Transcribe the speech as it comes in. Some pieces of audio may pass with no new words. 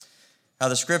Now,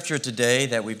 the scripture today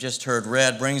that we've just heard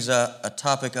read brings a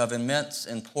topic of immense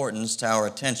importance to our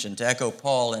attention. To echo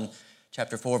Paul in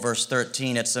chapter 4, verse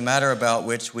 13, it's a matter about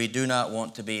which we do not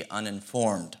want to be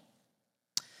uninformed.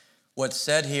 What's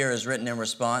said here is written in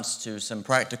response to some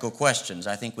practical questions.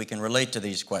 I think we can relate to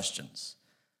these questions.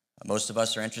 Most of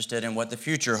us are interested in what the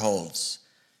future holds.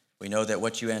 We know that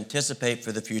what you anticipate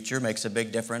for the future makes a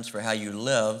big difference for how you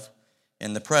live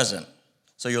in the present.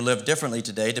 So you'll live differently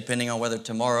today depending on whether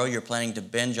tomorrow you're planning to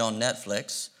binge on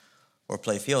Netflix or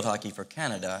play field hockey for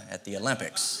Canada at the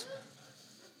Olympics.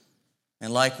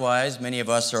 And likewise, many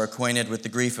of us are acquainted with the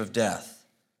grief of death,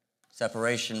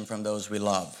 separation from those we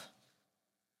love.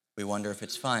 We wonder if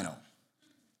it's final.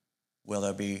 Will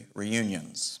there be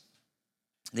reunions?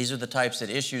 These are the types of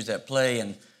issues that play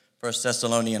in 1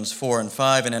 Thessalonians 4 and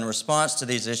 5, and in response to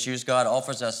these issues, God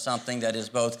offers us something that is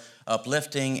both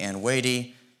uplifting and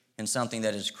weighty, and something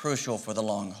that is crucial for the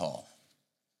long haul.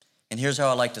 And here's how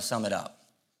I like to sum it up.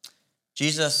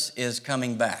 Jesus is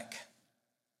coming back.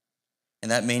 And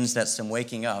that means that some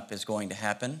waking up is going to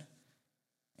happen,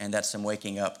 and that some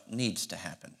waking up needs to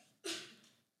happen.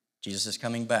 Jesus is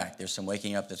coming back. There's some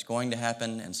waking up that's going to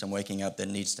happen, and some waking up that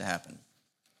needs to happen.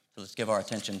 So let's give our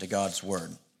attention to God's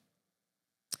word.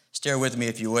 Stare with me,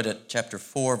 if you would, at chapter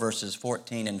 4, verses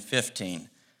 14 and 15.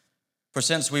 For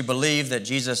since we believe that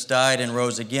Jesus died and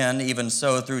rose again, even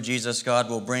so through Jesus God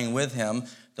will bring with him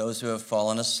those who have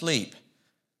fallen asleep.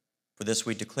 For this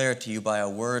we declare to you by a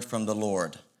word from the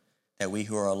Lord, that we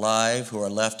who are alive, who are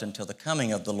left until the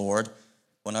coming of the Lord,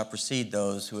 will not precede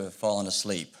those who have fallen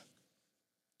asleep.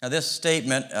 Now this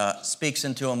statement speaks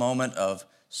into a moment of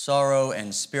sorrow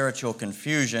and spiritual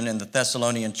confusion in the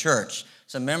Thessalonian church.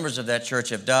 Some members of that church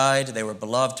have died. They were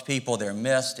beloved people. They're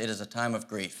missed. It is a time of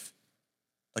grief.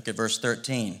 Look at verse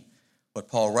 13. What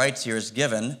Paul writes here is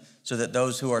given so that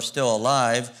those who are still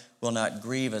alive will not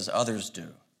grieve as others do,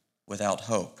 without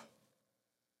hope.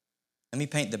 Let me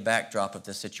paint the backdrop of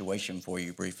this situation for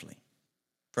you briefly.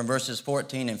 From verses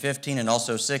 14 and 15 and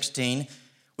also 16,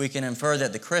 we can infer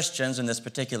that the Christians in this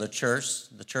particular church,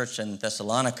 the church in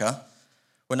Thessalonica,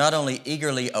 were not only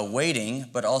eagerly awaiting,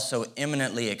 but also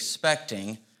imminently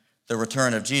expecting the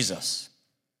return of Jesus.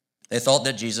 They thought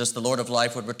that Jesus, the Lord of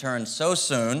life, would return so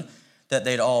soon that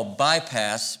they'd all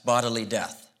bypass bodily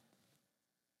death.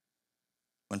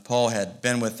 When Paul had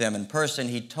been with them in person,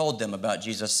 he told them about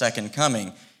Jesus' second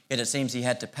coming. Yet it seems he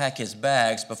had to pack his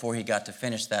bags before he got to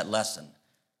finish that lesson.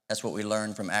 That's what we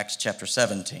learned from Acts chapter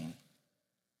 17.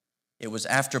 It was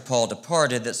after Paul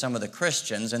departed that some of the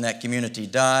Christians in that community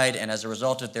died, and as a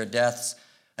result of their deaths,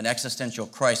 an existential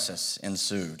crisis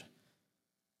ensued.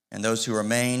 And those who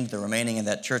remained, the remaining in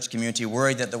that church community,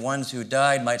 worried that the ones who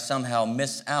died might somehow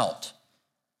miss out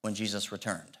when Jesus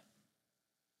returned.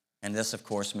 And this, of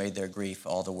course, made their grief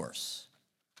all the worse.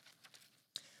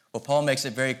 Well, Paul makes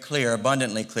it very clear,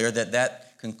 abundantly clear,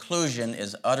 that conclusion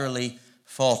is utterly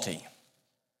faulty.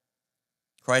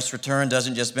 Christ's return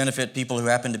doesn't just benefit people who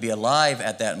happen to be alive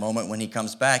at that moment when he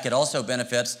comes back. It also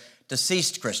benefits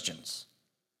deceased Christians.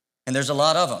 And there's a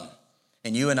lot of them.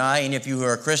 And you and I, any of you who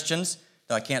are Christians,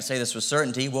 though I can't say this with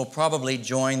certainty, will probably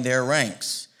join their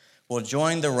ranks. We'll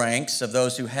join the ranks of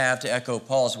those who have, to echo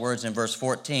Paul's words in verse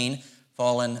 14,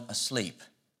 fallen asleep.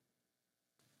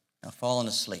 Now, fallen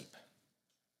asleep.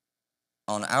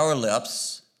 On our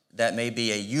lips, that may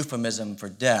be a euphemism for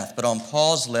death, but on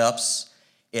Paul's lips,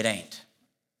 it ain't.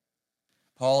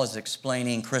 Paul is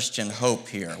explaining Christian hope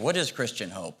here. What is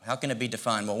Christian hope? How can it be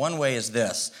defined? Well, one way is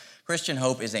this. Christian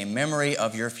hope is a memory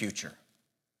of your future.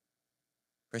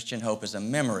 Christian hope is a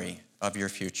memory of your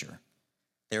future.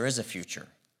 There is a future,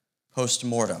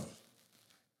 post-mortem.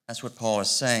 That's what Paul is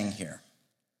saying here.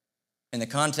 In the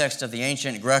context of the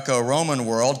ancient Greco-Roman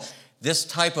world, this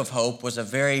type of hope was a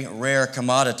very rare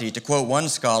commodity. To quote one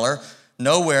scholar,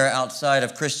 nowhere outside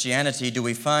of Christianity do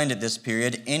we find at this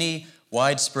period any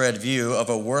widespread view of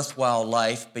a worthwhile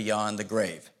life beyond the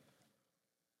grave.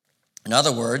 In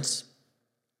other words,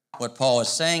 what Paul is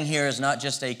saying here is not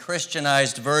just a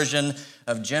Christianized version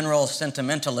of general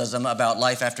sentimentalism about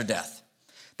life after death,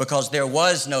 because there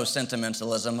was no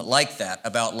sentimentalism like that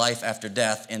about life after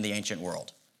death in the ancient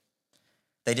world.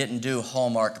 They didn't do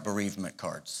Hallmark bereavement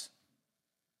cards.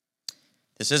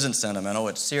 This isn't sentimental,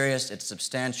 it's serious, it's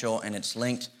substantial, and it's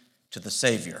linked to the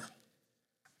Savior.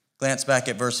 Glance back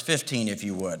at verse 15, if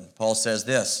you would. Paul says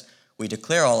this, "We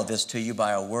declare all of this to you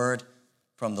by a word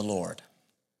from the Lord."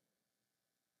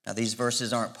 Now, these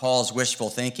verses aren't Paul's wishful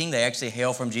thinking. They actually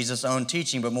hail from Jesus' own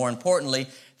teaching, but more importantly,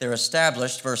 they're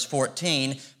established, verse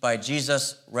 14, by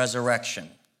Jesus'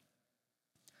 resurrection.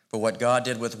 For what God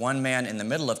did with one man in the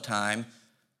middle of time,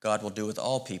 God will do with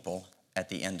all people at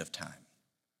the end of time.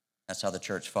 That's how the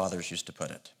church fathers used to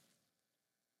put it.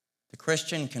 The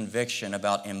Christian conviction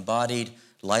about embodied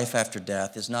life after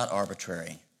death is not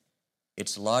arbitrary.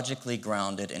 It's logically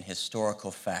grounded in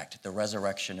historical fact, the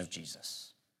resurrection of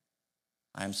Jesus.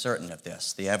 I am certain of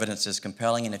this. The evidence is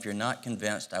compelling, and if you're not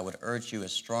convinced, I would urge you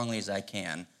as strongly as I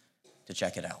can to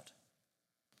check it out.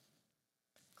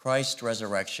 Christ's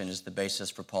resurrection is the basis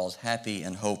for Paul's happy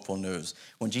and hopeful news.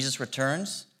 When Jesus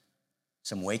returns,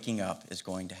 some waking up is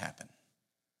going to happen.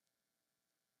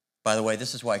 By the way,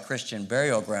 this is why Christian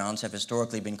burial grounds have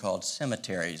historically been called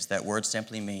cemeteries. That word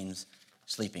simply means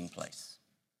sleeping place.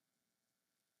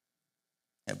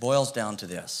 It boils down to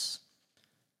this.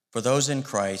 For those in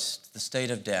Christ, the state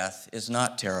of death is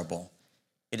not terrible.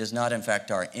 It is not, in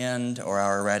fact, our end or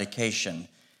our eradication.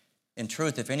 In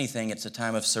truth, if anything, it's a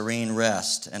time of serene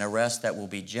rest, and a rest that will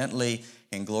be gently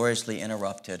and gloriously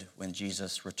interrupted when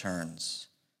Jesus returns.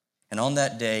 And on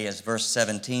that day, as verse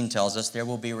 17 tells us, there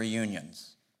will be reunions.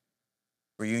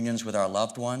 Reunions with our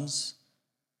loved ones,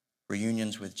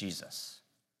 reunions with Jesus.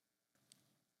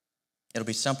 It'll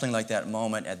be something like that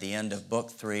moment at the end of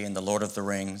Book 3 in The Lord of the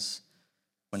Rings,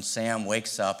 when Sam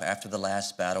wakes up after the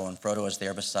last battle and Frodo is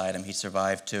there beside him. He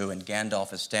survived too, and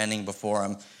Gandalf is standing before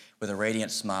him with a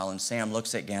radiant smile, and Sam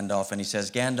looks at Gandalf and he says,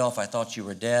 "Gandalf, I thought you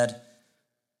were dead.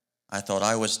 I thought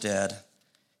I was dead.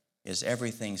 Is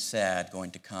everything sad going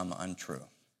to come untrue?"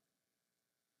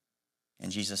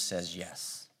 And Jesus says,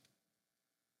 yes.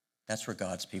 That's where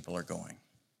God's people are going.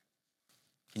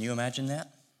 Can you imagine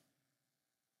that?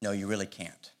 No, you really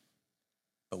can't.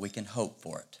 But we can hope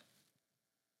for it.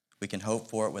 We can hope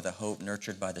for it with a hope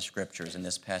nurtured by the Scriptures in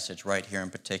this passage right here in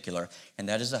particular, and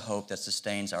that is a hope that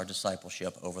sustains our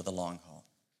discipleship over the long haul.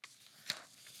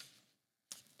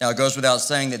 Now, it goes without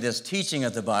saying that this teaching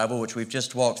of the Bible, which we've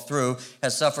just walked through,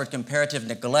 has suffered comparative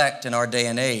neglect in our day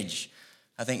and age.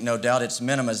 I think no doubt its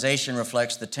minimization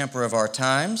reflects the temper of our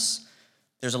times.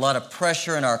 There's a lot of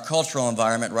pressure in our cultural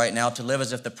environment right now to live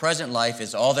as if the present life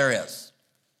is all there is.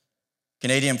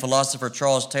 Canadian philosopher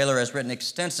Charles Taylor has written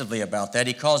extensively about that.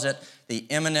 He calls it the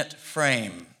immanent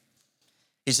frame.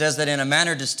 He says that in a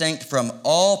manner distinct from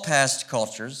all past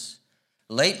cultures,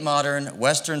 late modern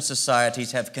Western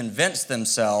societies have convinced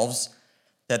themselves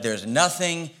that there's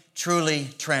nothing truly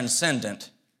transcendent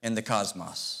in the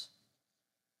cosmos.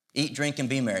 Eat, drink, and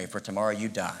be merry, for tomorrow you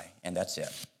die, and that's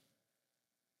it.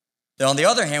 Then on the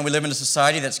other hand, we live in a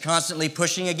society that's constantly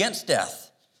pushing against death.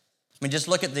 I mean, just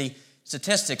look at the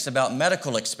statistics about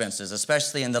medical expenses,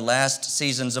 especially in the last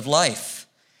seasons of life.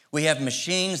 We have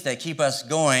machines that keep us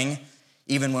going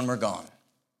even when we're gone.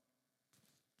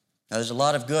 Now, there's a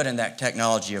lot of good in that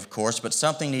technology, of course, but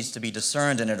something needs to be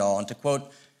discerned in it all. And to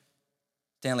quote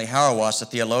Stanley Hauerwas, a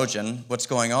theologian, what's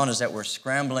going on is that we're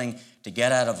scrambling to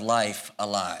get out of life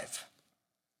alive.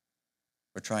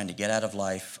 We're trying to get out of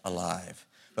life alive.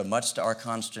 But much to our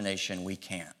consternation, we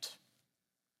can't.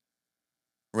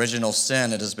 Original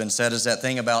sin, it has been said, is that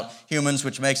thing about humans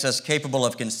which makes us capable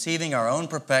of conceiving our own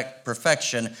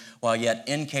perfection while yet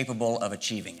incapable of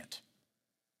achieving it.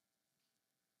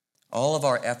 All of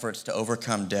our efforts to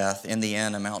overcome death in the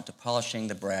end amount to polishing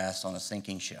the brass on a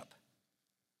sinking ship.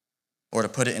 Or to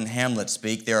put it in Hamlet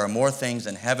speak, there are more things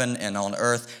in heaven and on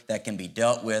earth that can be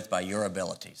dealt with by your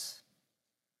abilities.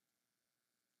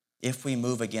 If we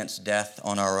move against death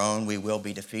on our own, we will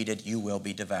be defeated, you will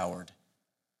be devoured.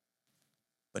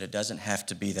 But it doesn't have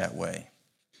to be that way,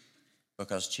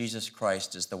 because Jesus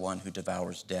Christ is the one who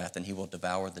devours death, and he will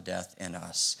devour the death in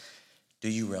us. Do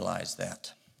you realize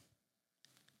that?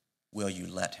 Will you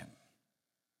let him?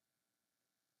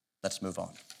 Let's move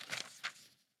on.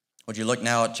 Would you look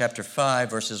now at chapter 5,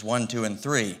 verses 1, 2, and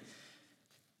 3.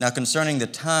 Now concerning the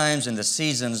times and the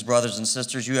seasons, brothers and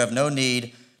sisters, you have no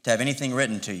need to have anything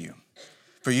written to you.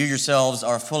 For you yourselves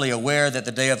are fully aware that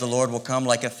the day of the Lord will come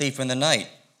like a thief in the night.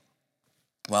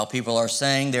 While people are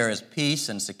saying there is peace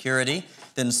and security,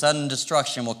 then sudden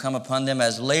destruction will come upon them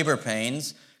as labor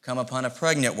pains come upon a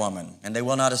pregnant woman, and they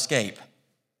will not escape.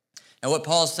 Now, what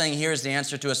Paul's saying here is the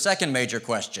answer to a second major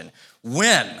question.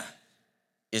 When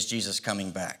is Jesus coming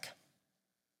back?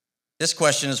 This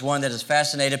question is one that has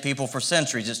fascinated people for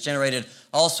centuries. It's generated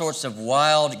all sorts of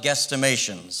wild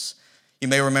guesstimations. You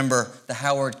may remember the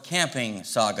Howard Camping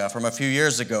saga from a few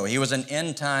years ago. He was an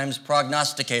end times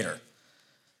prognosticator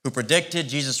who predicted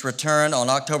Jesus' return on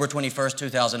October 21st,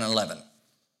 2011.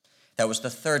 That was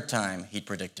the third time he'd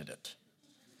predicted it.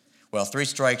 Well, 3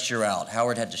 strikes, you're out.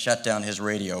 Howard had to shut down his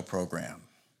radio program.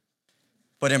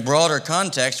 But in broader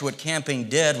context, what Camping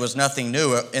did was nothing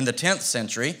new. In the 10th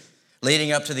century,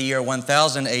 leading up to the year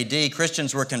 1000 AD,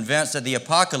 Christians were convinced that the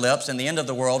apocalypse and the end of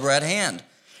the world were at hand.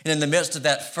 And in the midst of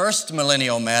that first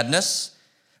millennial madness,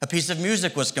 A piece of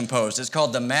music was composed. It's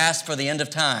called The Mass for the End of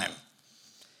Time.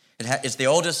 It's the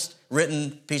oldest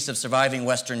written piece of surviving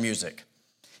Western music.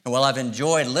 And while I've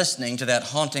enjoyed listening to that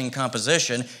haunting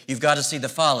composition, you've got to see the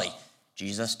folly.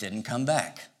 Jesus didn't come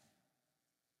back.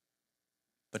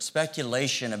 But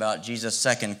speculation about Jesus'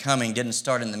 second coming didn't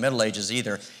start in the Middle Ages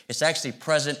either. It's actually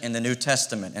present in the New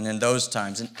Testament and in those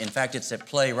times. In fact, it's at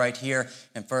play right here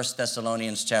in 1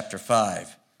 Thessalonians chapter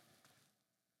 5.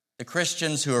 The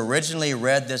Christians who originally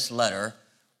read this letter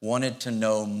wanted to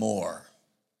know more.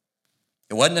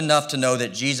 It wasn't enough to know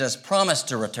that Jesus promised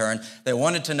to return. They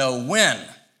wanted to know when.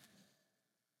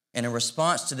 And in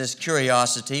response to this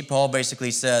curiosity, Paul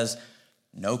basically says,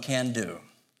 no can do.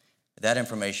 That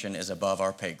information is above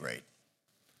our pay grade.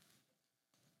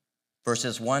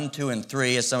 Verses 1, 2, and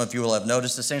 3, as some of you will have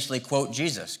noticed, essentially quote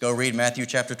Jesus. Go read Matthew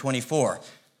chapter 24.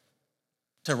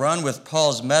 To run with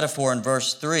Paul's metaphor in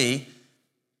verse 3,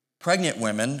 pregnant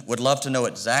women would love to know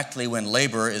exactly when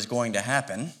labor is going to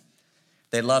happen.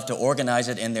 They'd love to organize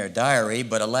it in their diary,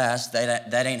 but alas,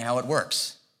 that ain't how it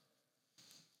works.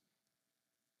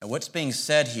 Now, what's being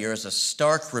said here is a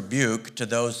stark rebuke to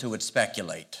those who would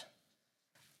speculate.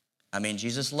 I mean,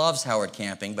 Jesus loves Howard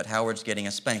camping, but Howard's getting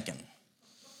a spanking.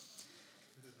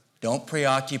 Don't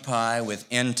preoccupy with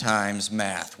end times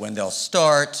math. When they'll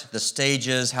start, the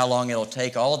stages, how long it'll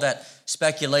take, all of that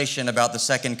speculation about the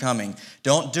second coming.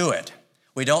 Don't do it.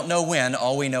 We don't know when.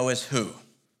 All we know is who.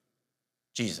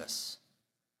 Jesus.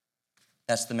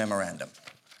 That's the memorandum.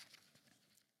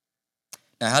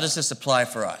 Now, how does this apply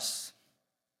for us?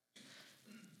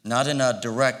 Not in a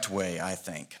direct way, I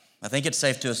think. I think it's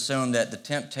safe to assume that the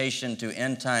temptation to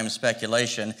end-time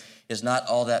speculation is not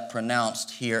all that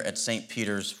pronounced here at St.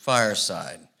 Peter's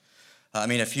fireside. I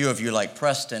mean, a few of you, like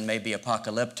Preston, may be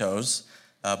apocalyptos,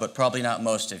 but probably not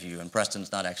most of you, and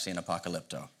Preston's not actually an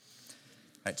apocalypto.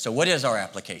 Right, so what is our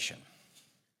application?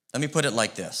 Let me put it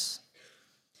like this.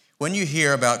 When you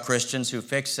hear about Christians who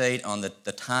fixate on the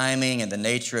timing and the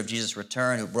nature of Jesus'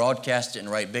 return, who broadcast it and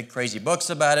write big crazy books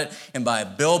about it, and buy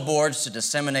billboards to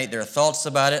disseminate their thoughts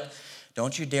about it,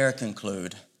 don't you dare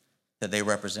conclude that they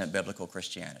represent biblical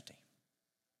Christianity.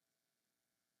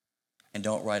 And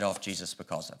don't write off Jesus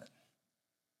because of it.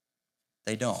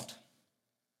 They don't.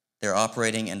 They're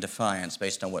operating in defiance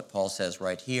based on what Paul says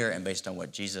right here and based on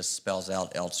what Jesus spells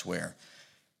out elsewhere.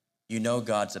 You know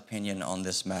God's opinion on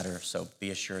this matter, so be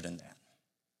assured in that.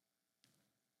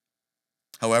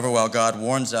 However, while God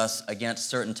warns us against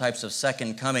certain types of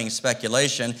second coming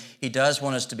speculation, he does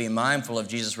want us to be mindful of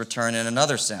Jesus' return in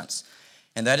another sense.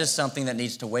 And that is something that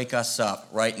needs to wake us up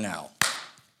right now.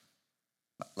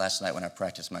 Last night when I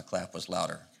practiced, my clap was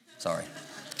louder. Sorry.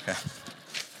 Okay.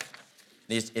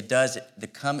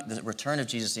 The return of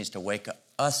Jesus needs to wake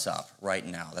us up right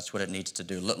now. That's what it needs to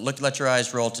do. Let your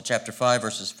eyes roll to chapter 5,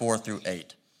 verses 4 through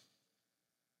 8.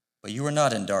 But you are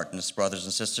not in darkness, brothers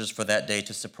and sisters, for that day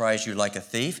to surprise you like a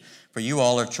thief. For you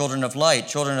all are children of light,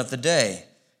 children of the day.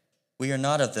 We are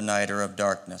not of the night or of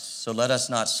darkness. So let us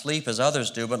not sleep as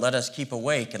others do, but let us keep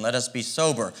awake and let us be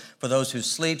sober. For those who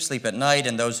sleep, sleep at night,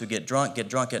 and those who get drunk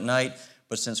at night.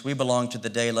 But since we belong to the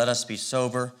day, let us be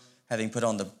sober, having put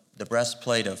on the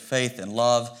breastplate of faith and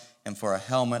love, and for a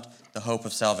helmet, the hope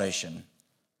of salvation.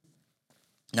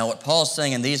 Now, what Paul's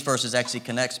saying in these verses actually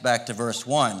connects back to verse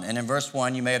 1. And in verse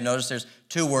 1, you may have noticed there's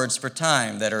two words for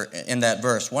time that are in that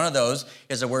verse. One of those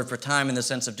is a word for time in the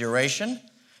sense of duration.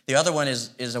 The other one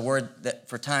is a word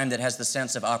for time that has the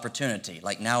sense of opportunity,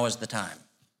 like now is the time.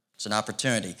 It's an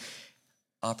opportunity.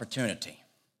 Opportunity.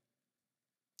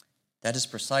 That is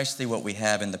precisely what we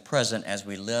have in the present as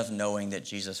we live knowing that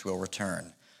Jesus will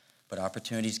return. But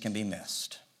opportunities can be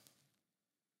missed.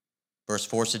 Verse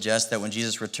 4 suggests that when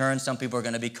Jesus returns, some people are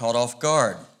going to be caught off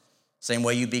guard. Same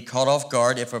way you'd be caught off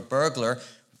guard if a burglar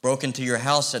broke into your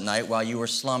house at night while you were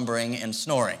slumbering and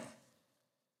snoring.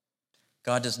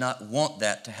 God does not want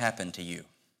that to happen to you.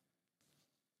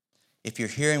 If you're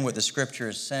hearing what the Scripture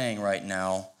is saying right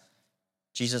now,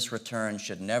 Jesus' return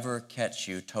should never catch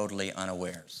you totally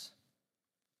unawares.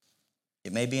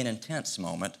 It may be an intense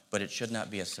moment, but it should not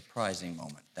be a surprising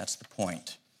moment. That's the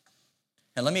point.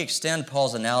 And let me extend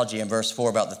Paul's analogy in verse 4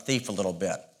 about the thief a little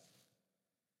bit.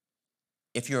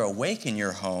 If you're awake in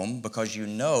your home because you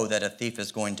know that a thief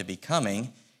is going to be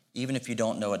coming, even if you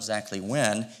don't know exactly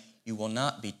when, you will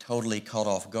not be totally caught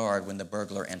off guard when the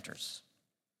burglar enters.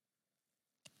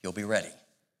 You'll be ready.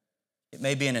 It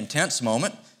may be an intense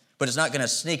moment, but it's not going to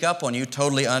sneak up on you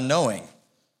totally unknowing.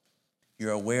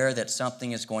 You're aware that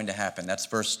something is going to happen. That's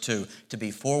verse 2. To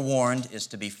be forewarned is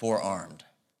to be forearmed.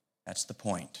 That's the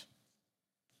point.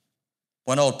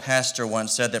 One old pastor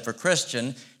once said that for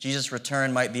Christian, Jesus'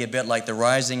 return might be a bit like the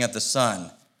rising of the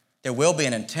sun. There will be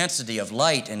an intensity of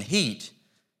light and heat,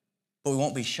 but we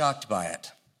won't be shocked by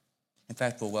it. In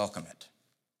fact, we'll welcome it.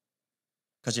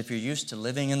 Because if you're used to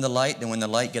living in the light, then when the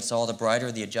light gets all the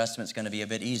brighter, the adjustment's going to be a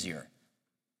bit easier,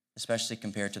 especially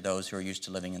compared to those who are used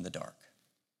to living in the dark.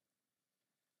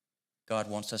 God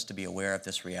wants us to be aware of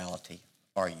this reality.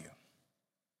 Are you?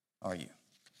 Are you?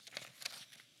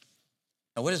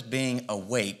 Now, what does being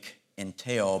awake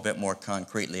entail a bit more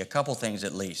concretely? A couple things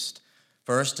at least.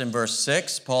 First, in verse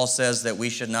 6, Paul says that we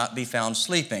should not be found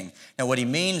sleeping. Now, what he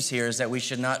means here is that we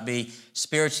should not be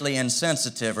spiritually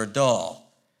insensitive or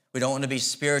dull. We don't want to be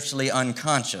spiritually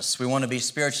unconscious. We want to be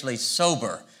spiritually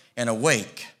sober and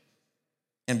awake.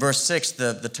 In verse 6,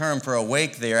 the term for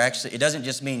awake there, actually, it doesn't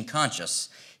just mean conscious.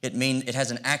 It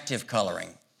has an active coloring.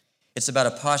 It's about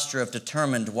a posture of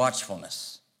determined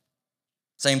watchfulness.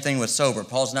 Same thing with sober.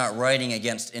 Paul's not writing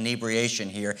against inebriation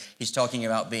here. He's talking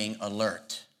about being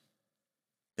alert.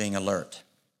 Being alert.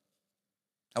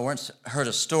 I once heard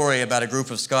a story about a group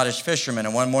of Scottish fishermen,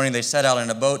 and one morning they set out in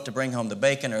a boat to bring home the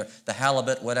bacon or the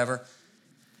halibut, whatever.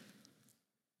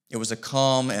 It was a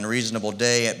calm and reasonable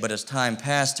day, but as time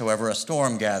passed, however, a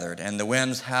storm gathered, and the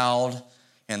winds howled,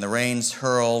 and the rains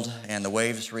hurled, and the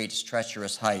waves reached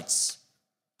treacherous heights.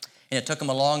 And it took them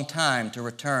a long time to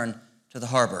return to the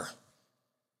harbor.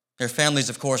 Their families,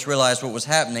 of course, realized what was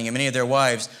happening, and many of their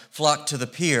wives flocked to the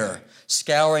pier,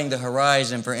 scouring the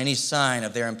horizon for any sign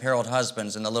of their imperiled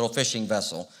husbands in the little fishing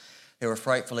vessel. They were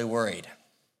frightfully worried.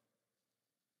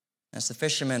 As the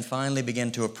fishermen finally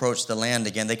began to approach the land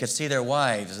again, they could see their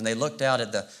wives, and they looked out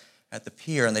at the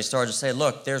pier, and they started to say,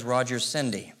 "Look, there's Roger's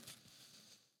Cindy.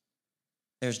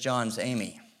 There's John's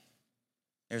Amy.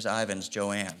 There's Ivan's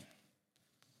Joanne."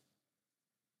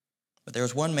 But there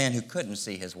was one man who couldn't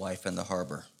see his wife in the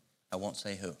harbor. I won't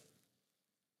say who.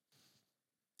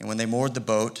 And when they moored the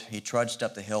boat, he trudged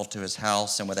up the hill to his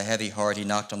house, and with a heavy heart he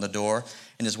knocked on the door,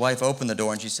 and his wife opened the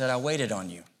door, and she said, "I waited on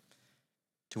you."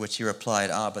 To which he replied,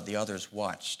 but the others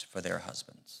watched for their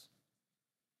husbands.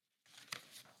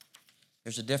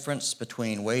 There's a difference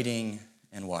between waiting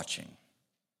and watching.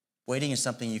 Waiting is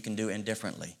something you can do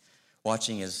indifferently.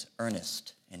 Watching is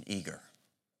earnest and eager.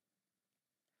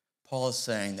 Paul is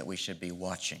saying that we should be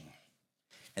watching.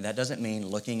 And that doesn't mean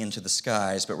looking into the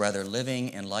skies, but rather living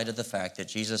in light of the fact that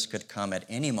Jesus could come at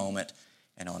any moment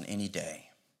and on any day.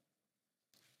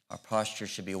 Our posture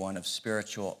should be one of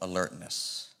spiritual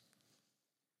alertness.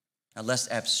 Now, less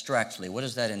abstractly, what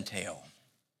does that entail?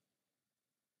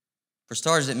 For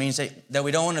starters, it means that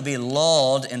we don't want to be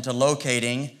lulled into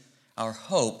locating our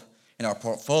hope in our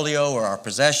portfolio or our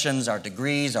possessions, our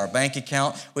degrees, our bank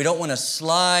account. We don't want to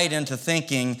slide into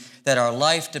thinking that our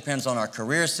life depends on our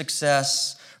career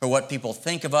success or what people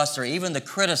think of us or even the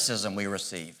criticism we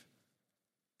receive.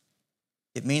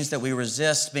 It means that we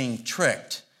resist being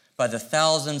tricked by the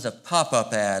thousands of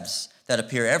pop-up ads that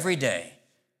appear every day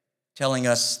telling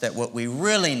us that what we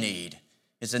really need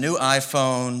is a new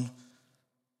iPhone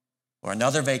or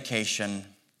another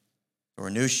vacation or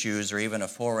new shoes or even a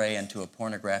foray into a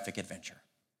pornographic adventure.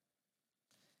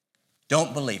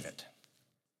 Don't believe it.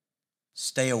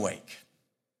 Stay awake.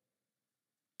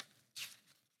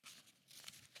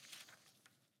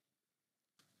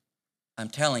 I'm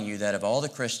telling you that of all the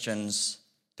Christians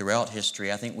throughout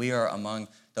history, I think we are among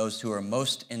those who are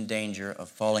most in danger of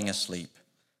falling asleep.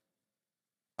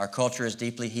 Our culture is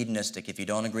deeply hedonistic. If you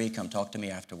don't agree, come talk to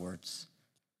me afterwards.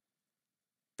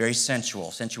 Very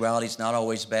sensual. Sensuality is not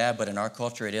always bad, but in our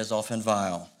culture it is often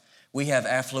vile. We have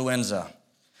affluenza.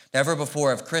 Never before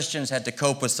have Christians had to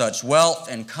cope with such wealth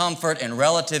and comfort and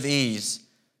relative ease,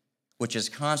 which is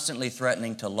constantly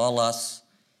threatening to lull us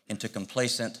into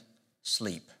complacent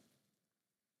sleep.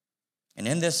 And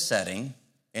in this setting,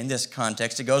 in this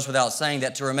context, it goes without saying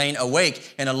that to remain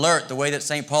awake and alert the way that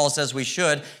St. Paul says we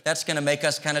should, that's going to make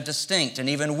us kind of distinct and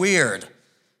even weird.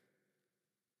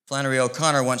 Flannery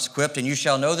O'Connor once quipped, "And you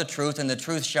shall know the truth, and the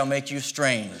truth shall make you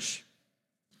strange."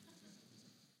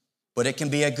 But it can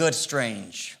be a good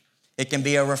strange. It can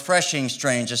be a refreshing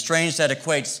strange, a strange that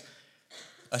equates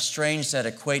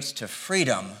to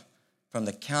freedom from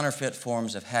the counterfeit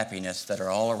forms of happiness that are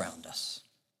all around us,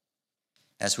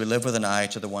 as we live with an eye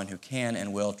to the one who can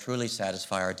and will truly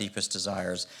satisfy our deepest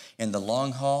desires. In the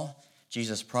long haul,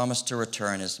 Jesus' promise to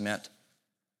return is meant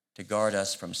to guard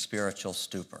us from spiritual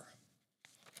stupor.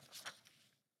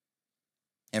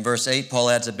 In verse 8, Paul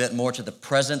adds a bit more to the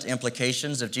present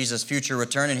implications of Jesus' future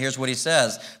return, and here's what he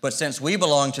says: "But since we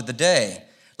belong to the day,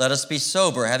 let us be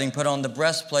sober, having put on the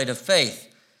breastplate of faith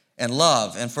and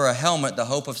love, and for a helmet the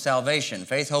hope of salvation."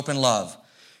 Faith, hope, and love.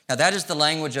 Now that is the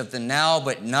language of the now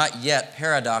but not yet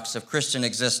paradox of Christian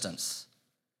existence.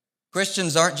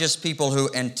 Christians aren't just people who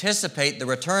anticipate the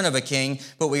return of a king,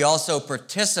 but we also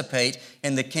participate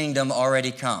in the kingdom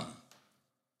already come.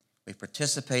 We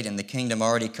participate in the kingdom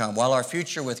already come. While our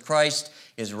future with Christ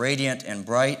is radiant and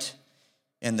bright,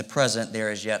 in the present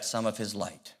there is yet some of his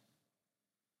light.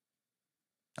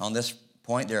 On this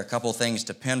point, there are a couple things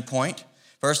to pinpoint.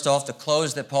 First off, the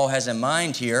clothes that Paul has in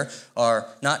mind here are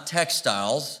not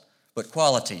textiles, but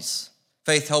qualities.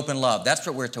 Faith, hope, and love. That's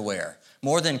what we're to wear.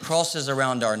 More than crosses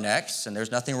around our necks, and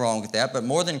there's nothing wrong with that, but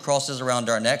more than crosses around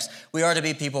our necks, we are to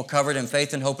be people covered in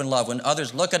faith and hope and love. When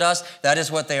others look at us, that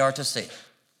is what they are to see.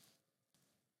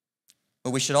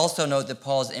 But we should also note that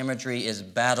Paul's imagery is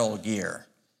battle gear.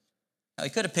 Now, he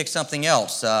could have picked something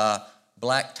else,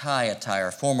 black tie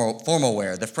attire, formal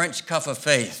wear, the French cuff of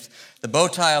faith, the bow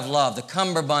tie of love, the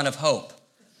cummerbund of hope.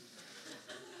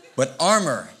 But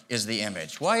armor is the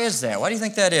image. Why is that? Why do you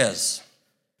think that is?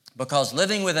 Because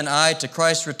living with an eye to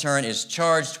Christ's return is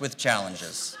charged with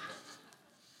challenges.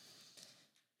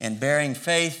 And bearing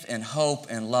faith and hope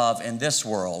and love in this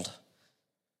world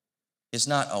is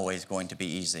not always going to be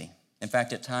easy. In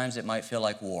fact, at times it might feel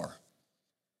like war.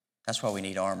 That's why we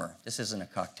need armor. This isn't a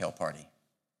cocktail party.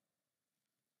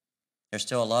 There's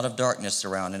still a lot of darkness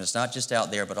around, and it's not just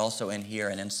out there, but also in here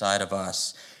and inside of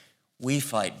us. We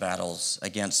fight battles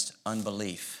against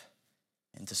unbelief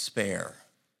and despair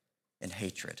and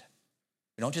hatred.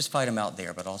 We don't just fight them out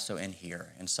there, but also in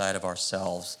here, inside of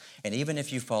ourselves. And even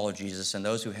if you follow Jesus, and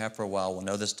those who have for a while will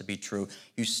know this to be true,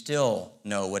 you still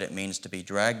know what it means to be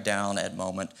dragged down at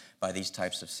moment by these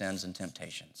types of sins and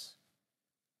temptations.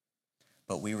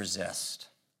 But we resist.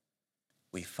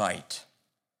 We fight.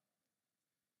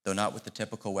 Though not with the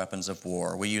typical weapons of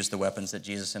war. We use the weapons that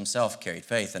Jesus himself carried,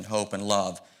 faith and hope and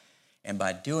love. And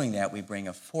by doing that, we bring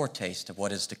a foretaste of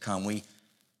what is to come. We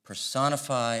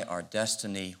personify our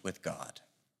destiny with God.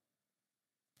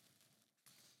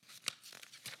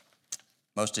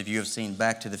 Most of you have seen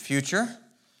Back to the Future.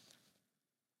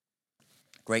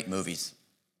 Great movies.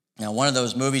 Now, one of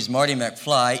those movies, Marty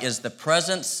McFly, is the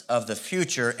presence of the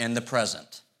future in the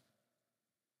present.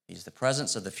 He's the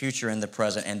presence of the future in the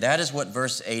present, and that is what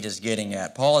verse 8 is getting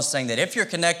at. Paul is saying that if you're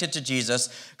connected to Jesus,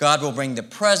 God will bring the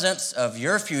presence of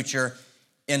your future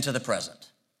into the present.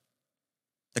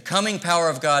 The coming power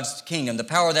of God's kingdom, the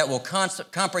power that will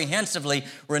comprehensively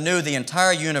renew the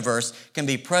entire universe, can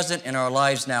be present in our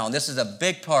lives now, and this is a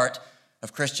big part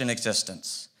of Christian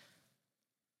existence.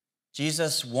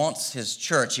 Jesus wants his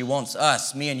church, he wants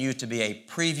us, me and you, to be a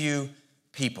preview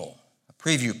people.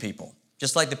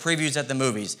 Just like the previews at the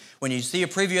movies. When you see a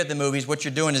preview at the movies, what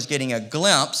you're doing is getting a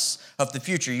glimpse of the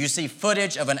future. You see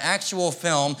footage of an actual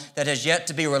film that has yet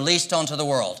to be released onto the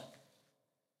world.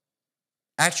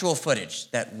 Actual footage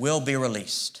that will be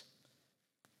released.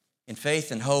 In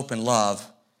faith and hope and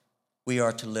love, we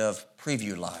are to live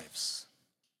preview lives.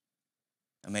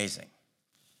 Amazing.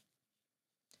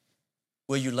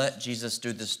 Will you let Jesus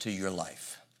do this to your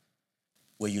life?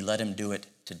 Will you let him do it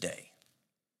today?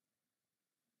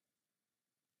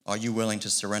 Are you willing to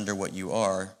surrender what you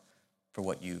are for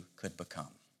what you could become?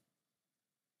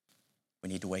 We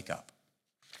need to wake up.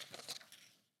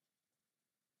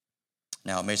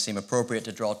 Now, it may seem appropriate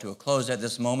to draw to a close at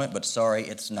this moment, but sorry,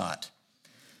 it's not.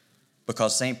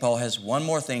 Because St. Paul has one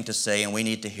more thing to say, and we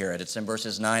need to hear it. It's in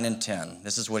verses 9 and 10.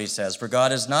 This is what he says: "For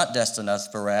God has not destined us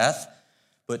for wrath,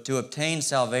 but to obtain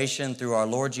salvation through our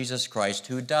Lord Jesus Christ,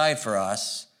 who died for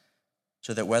us,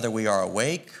 so that whether we are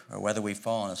awake or whether we've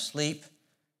fallen asleep,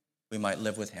 we might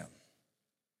live with him."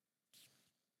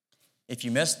 If you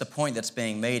miss the point that's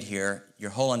being made here,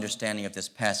 your whole understanding of this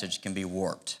passage can be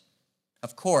warped.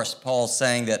 Of course, Paul's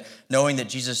saying that knowing that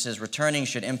Jesus is returning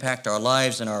should impact our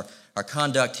lives and our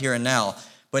conduct here and now,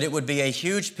 but it would be a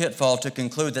huge pitfall to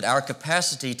conclude that our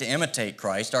capacity to imitate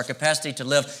Christ, our capacity to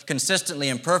live consistently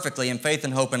and perfectly in faith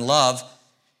and hope and love,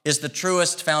 is the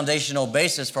truest foundational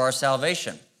basis for our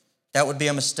salvation. That would be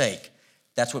a mistake.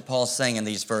 That's what Paul's saying in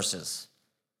these verses.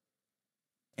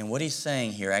 And what he's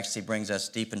saying here actually brings us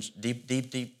deep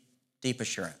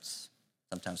assurance.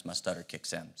 Sometimes my stutter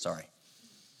kicks in, sorry.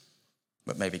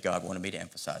 But maybe God wanted me to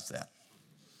emphasize that.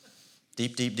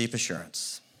 Deep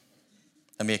assurance.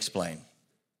 Let me explain.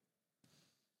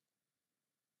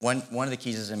 One of the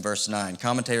keys is in verse 9.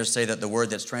 Commentators say that the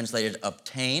word that's translated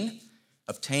obtain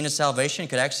a salvation,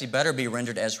 could actually better be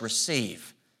rendered as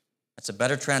receive. That's a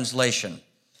better translation.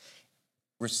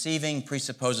 Receiving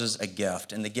presupposes a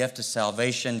gift, and the gift is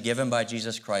salvation given by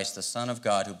Jesus Christ, the Son of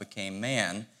God, who became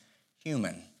man,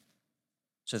 human,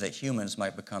 so that humans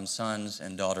might become sons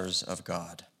and daughters of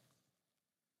God.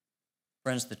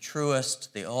 Friends, the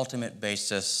truest, the ultimate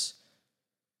basis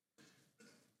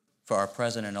for our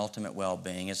present and ultimate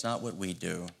well-being is not what we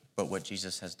do, but what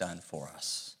Jesus has done for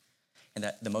us. And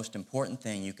that the most important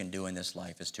thing you can do in this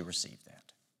life is to receive that.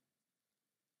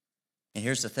 And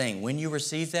here's the thing, when you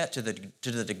receive that, to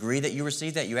the degree that you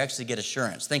receive that, you actually get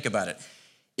assurance. Think about it.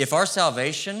 If our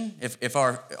salvation, if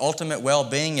our ultimate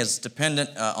well-being is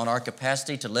dependent on our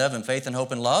capacity to live in faith and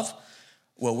hope and love,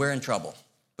 well, we're in trouble.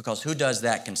 Because who does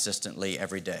that consistently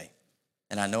every day?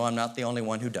 And I know I'm not the only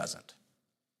one who doesn't.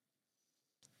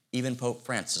 Even Pope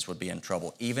Francis would be in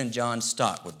trouble. Even John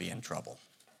Stott would be in trouble.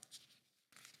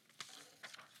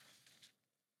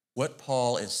 What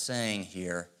Paul is saying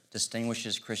here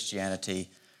distinguishes Christianity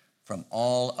from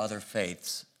all other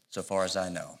faiths, so far as I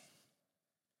know.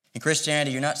 In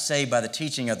Christianity, you're not saved by the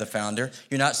teaching of the founder.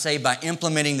 You're not saved by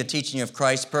implementing the teaching of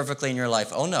Christ perfectly in your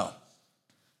life. Oh, no.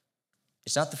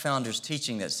 It's not the founder's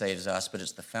teaching that saves us, but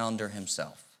it's the founder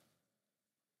himself.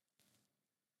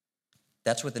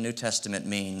 That's what the New Testament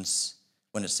means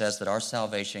when it says that our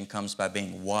salvation comes by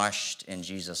being washed in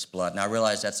Jesus' blood. Now, I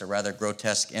realize that's a rather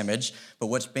grotesque image, but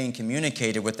what's being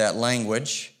communicated with that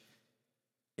language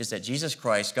is that Jesus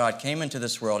Christ, God, came into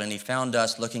this world and he found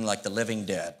us looking like the living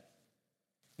dead,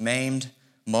 maimed,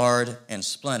 marred, and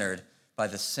splintered by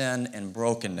the sin and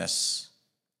brokenness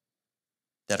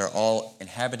that are all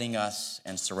inhabiting us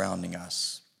and surrounding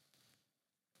us.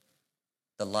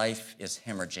 The life is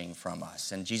hemorrhaging from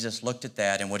us. And Jesus looked at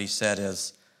that, and what he said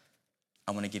is,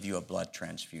 I'm going to give you a blood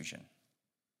transfusion.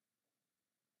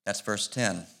 That's verse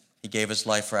 10. He gave his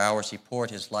life for ours. He poured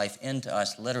his life into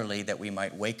us, literally, that we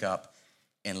might wake up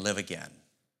and live again.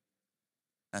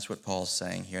 That's what Paul's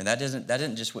saying here. And that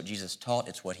isn't just what Jesus taught,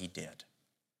 it's what he did.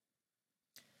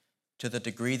 To the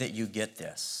degree that you get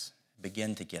this,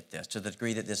 begin to get this, to the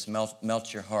degree that this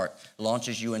melts your heart,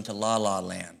 launches you into la-la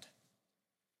land,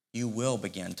 you will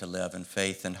begin to live in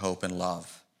faith and hope and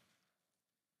love.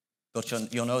 But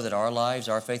you'll know that our lives,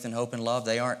 our faith and hope and love,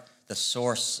 they aren't the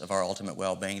source of our ultimate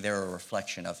well-being. They're a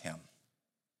reflection of him.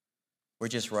 We're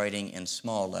just writing in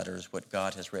small letters what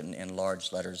God has written in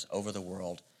large letters over the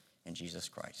world in Jesus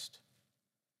Christ.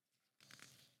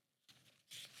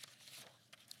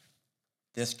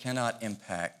 This cannot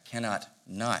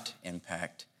not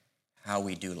impact how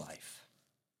we do life.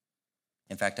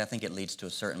 In fact, I think it leads to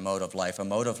a certain mode of life, a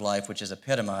mode of life which is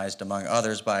epitomized, among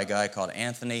others, by a guy called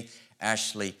Anthony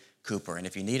Ashley Cooper. And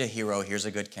if you need a hero, here's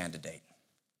a good candidate.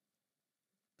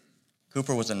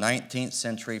 Cooper was a 19th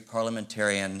century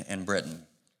parliamentarian in Britain.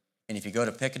 And if you go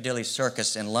to Piccadilly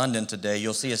Circus in London today,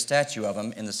 you'll see a statue of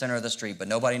him in the center of the street, but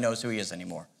nobody knows who he is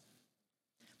anymore.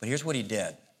 But here's what he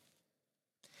did.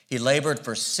 He labored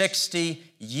for 60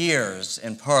 years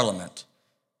in Parliament,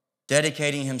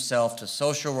 dedicating himself to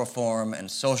social reform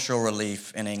and social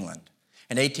relief in England.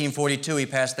 In 1842, he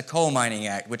passed the Coal Mining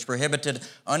Act, which prohibited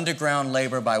underground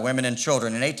labor by women and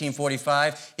children. In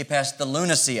 1845, he passed the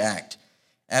Lunacy Act,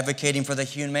 advocating for the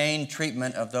humane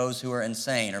treatment of those who are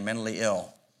insane or mentally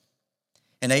ill.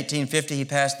 In 1850, he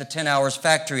passed the 10 Hours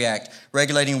Factory Act,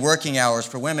 regulating working hours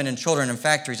for women and children in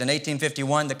factories. In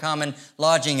 1851, the Common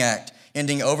Lodging Act,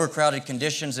 ending overcrowded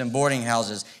conditions in boarding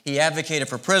houses. He advocated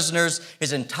for prisoners.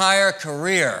 His entire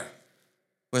career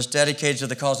was dedicated to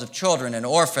the cause of children and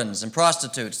orphans and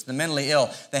prostitutes, the mentally ill,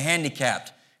 the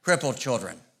handicapped, crippled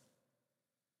children.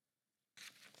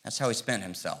 That's how he spent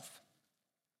himself.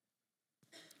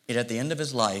 Yet at the end of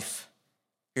his life,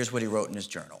 here's what he wrote in his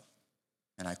journal,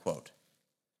 and I quote,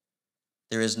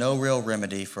 "There is no real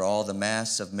remedy for all the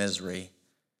mass of misery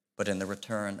but in the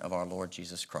return of our Lord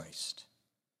Jesus Christ.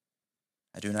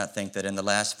 I do not think that in the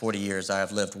last 40 years I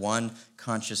have lived one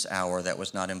conscious hour that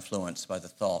was not influenced by the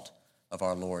thought of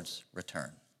our Lord's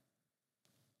return."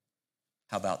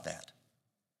 How about that?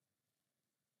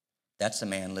 That's a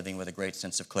man living with a great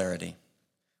sense of clarity,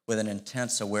 with an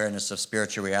intense awareness of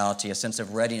spiritual reality, a sense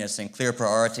of readiness and clear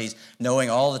priorities, knowing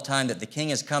all the time that the King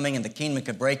is coming and the kingdom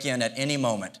could break in at any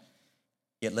moment,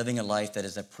 yet living a life that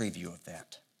is a preview of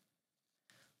that.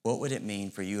 What would it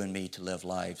mean for you and me to live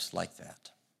lives like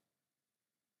that?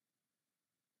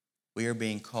 We are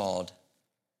being called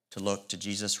to look to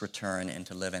Jesus' return and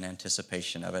to live in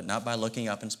anticipation of it, not by looking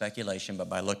up in speculation, but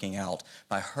by looking out,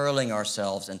 by hurling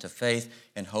ourselves into faith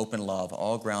and hope and love,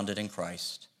 all grounded in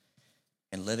Christ,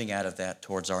 and living out of that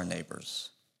towards our neighbors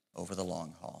over the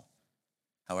long haul,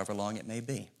 however long it may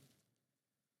be.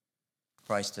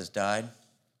 Christ has died,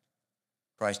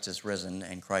 Christ has risen,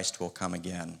 and Christ will come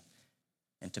again.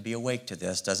 And to be awake to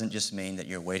this doesn't just mean that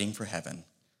you're waiting for heaven,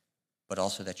 but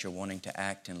also that you're wanting to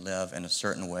act and live in a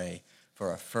certain way,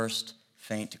 for a first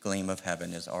faint gleam of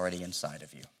heaven is already inside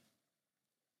of you.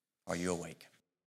 Are you awake?